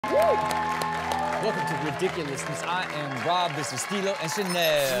Welcome to Ridiculousness. I am Rob, this is Steelo, and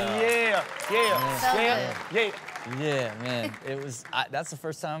Chanel. Yeah, man. It was, that's the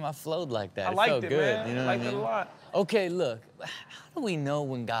first time I flowed like that. I liked felt it, good. man. You know I what I liked mean? it a lot. Okay, look, how do we know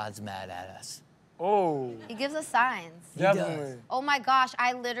when God's mad at us? Oh. He gives us signs. Definitely. Oh my gosh,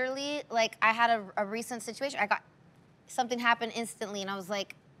 I literally, like, I had a recent situation. Something happened instantly, and I was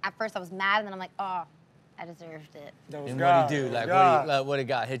like, at first I was mad, and then I'm like, oh, I deserved it. That was And God. what'd he do? Like, what he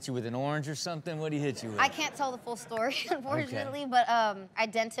got? Hit you with an orange or something? What'd he hit you with? I can't tell the full story, unfortunately, but I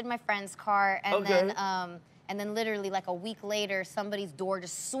dented my friend's car, and then literally like a week later, somebody's door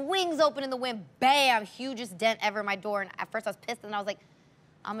just swings open in the wind, bam, hugest dent ever in my door. And at first I was pissed, and I was like,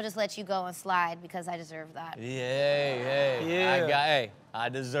 I'm gonna just let you go and slide because I deserve that. Yeah. I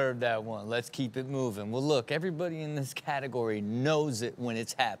deserve that one. Let's keep it moving. Well, look, everybody in this category knows it when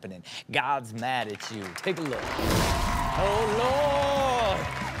it's happening. God's mad at you. Take a look. Oh, Lord.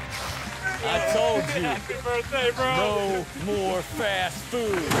 I told you. Happy birthday, bro. No more fast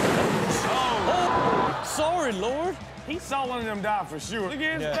food. Oh, sorry, Lord. He saw one of them die for sure. Look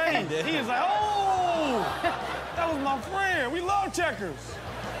at his Yeah, face. He was like, oh, that was my friend. We love checkers.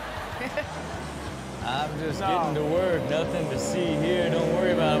 I'm just getting to work. Nothing to see here. Don't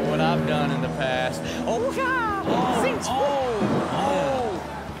worry about what I've done in the past. Oh, God.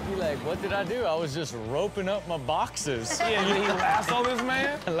 You're like, what did I do? I was just roping up my boxes. Yeah, did he lasso this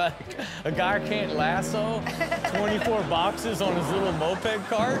man? Like, a guy can't lasso 24 boxes on his little moped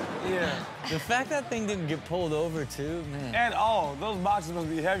cart? Yeah. The fact that thing didn't get pulled over, too, man. At all. Those boxes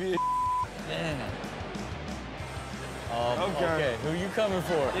must be heavy as Man. Okay, who you coming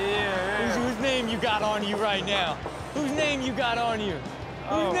for? Yeah. Whose name you got on you right now? Whose name you got on you?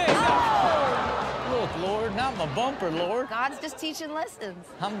 Whose name? Oh! Look, Lord, not my bumper, Lord. God's just teaching lessons.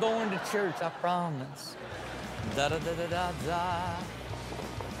 I'm going to church, I promise. Da-da-da-da-da-da.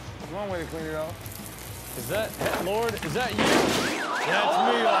 One way to clean it off. Is that, Lord, is that you? That's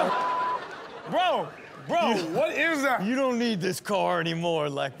me. Bro, what is that? You don't need this car anymore.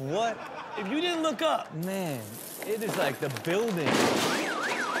 Like, what? If you didn't look up. Man, it is like the building.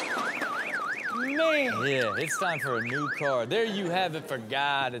 Man. Yeah, it's time for a new car. There you have it for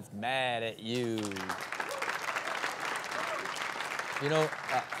God is mad at you. You know,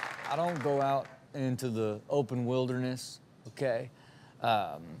 I don't go out into the open wilderness, okay?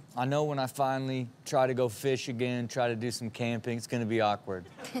 I know when I finally try to go fish again, try to do some camping, it's gonna be awkward.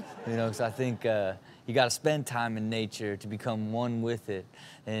 You know, because I think you gotta spend time in nature to become one with it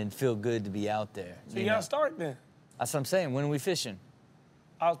and feel good to be out there. So you gotta start then. That's what I'm saying. When are we fishing?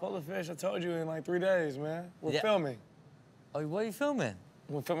 I was supposed to fish, I told you, in like 3 days, man. We're filming. Oh, what are you filming?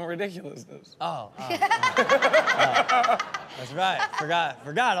 We're filming Ridiculousness. That's right.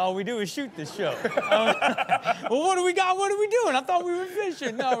 Forgot. All we do is shoot this show. Well, what do we got? What are we doing? I thought we were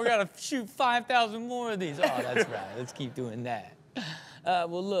fishing. No, we gotta shoot 5,000 more of these. Oh, that's right. Let's keep doing that.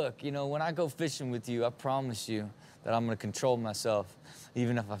 Well, look, you know, when I go fishing with you, I promise you that I'm gonna control myself,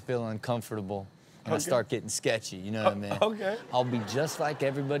 even if I feel uncomfortable and I start getting sketchy. You know what I mean? Okay. I'll be just like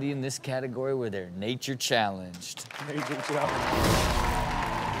everybody in this category where they're nature challenged. Nature challenged.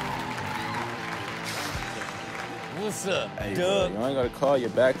 What's up, Hey, Doug? bro, you ain't gotta call your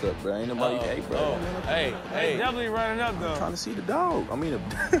backup, bro. Ain't nobody. Hey, bro. Hey. Definitely running up, though. I'm trying to see the dog. I mean,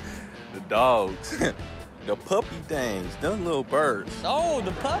 the dogs. The puppy things. Them little birds. Oh,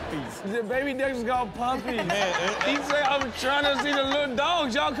 the puppies. The baby Dexter's called Puppy. Man, he said, I'm trying to see the little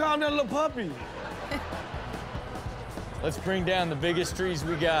dogs. Y'all call them little puppy. Let's bring down the biggest trees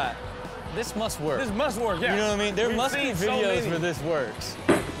we got. This must work. This must work, yes. You know what I mean? There must be videos so where this works.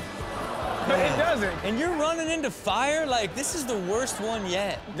 But it doesn't. And you're running into fire? Like, this is the worst one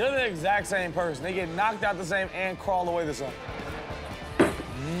yet. They're the exact same person. They get knocked out the same and crawl away the same.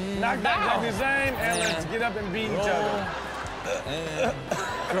 Knocked out exactly the same, and let's get up and beat each other. And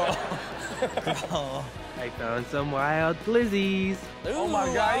crawl. I found some wild glizzies. Oh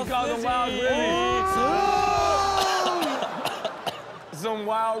my God, he called them wild glizzies. Some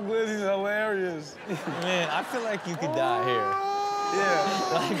wild glizzies, hilarious. Man, I feel like you could die here.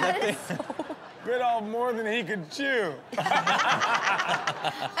 Yeah. Like that thing. Bit off more than he could chew.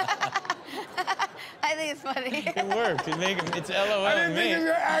 I think it's funny. It worked. It's LOL. I didn't think it was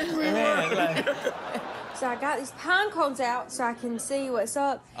gonna actually work. Like, So I got these pine cones out so I can see what's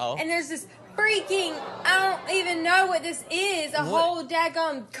up. Oh. And there's this freaking, I don't even know what this is, whole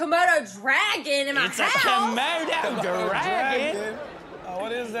daggone Komodo dragon in my it's a house. Komodo dragon. Oh,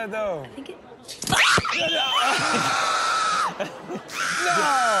 what is that, though? I think it...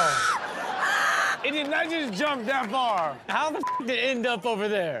 No! It did not just jump that far. How the f did it end up over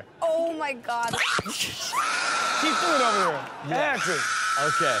there? Oh my God. She threw it over there. Had to.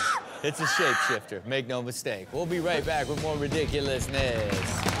 Okay, it's a shapeshifter, make no mistake. We'll be right back with more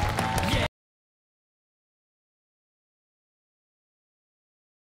ridiculousness.